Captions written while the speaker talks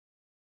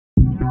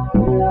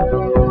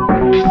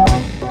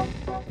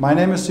My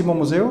name is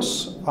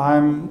Musäus.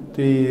 I'm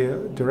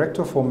the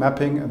Director for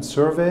Mapping and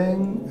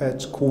Surveying at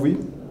COWI,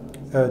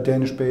 a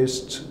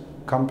Danish-based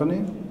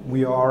company.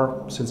 We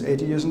are since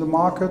 80 years in the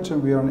market,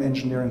 and we are an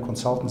engineering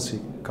consultancy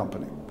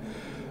company.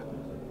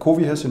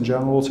 COWI has in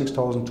general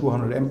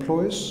 6,200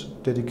 employees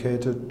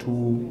dedicated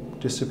to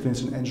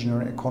disciplines in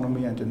engineering,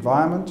 economy and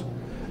environment,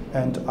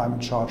 and I'm in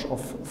charge of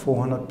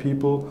 400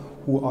 people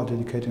who are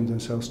dedicating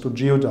themselves to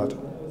geodata.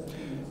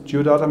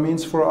 Geodata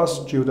means for us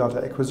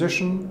geodata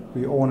acquisition.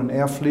 We own an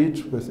air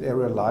fleet with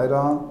aerial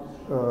LiDAR,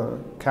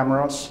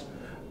 cameras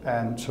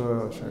and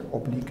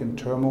oblique and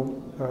thermal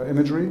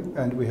imagery,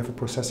 and we have a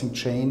processing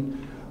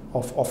chain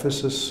of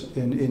offices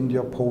in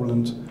India,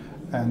 Poland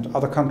and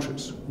other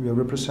countries. We are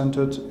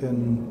represented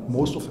in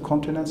most of the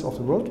continents of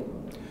the world,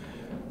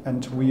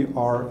 and we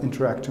are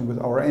interacting with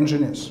our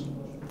engineers.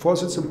 For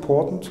us it's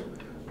important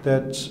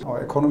that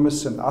our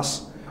economists and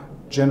us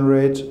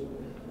generate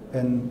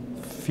a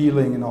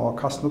feeling in our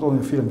customer, not only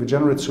a feeling, we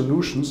generate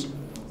solutions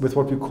with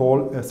what we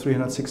call a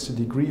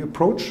 360-degree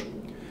approach.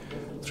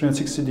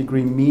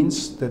 360-degree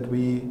means that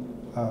we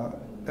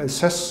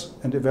assess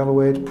and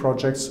evaluate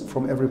projects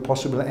from every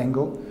possible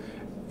angle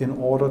in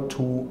order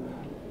to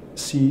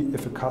see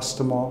if a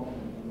customer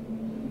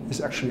is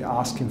actually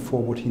asking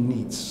for what he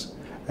needs.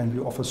 And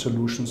we offer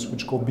solutions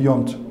which go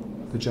beyond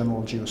the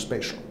general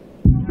geospatial.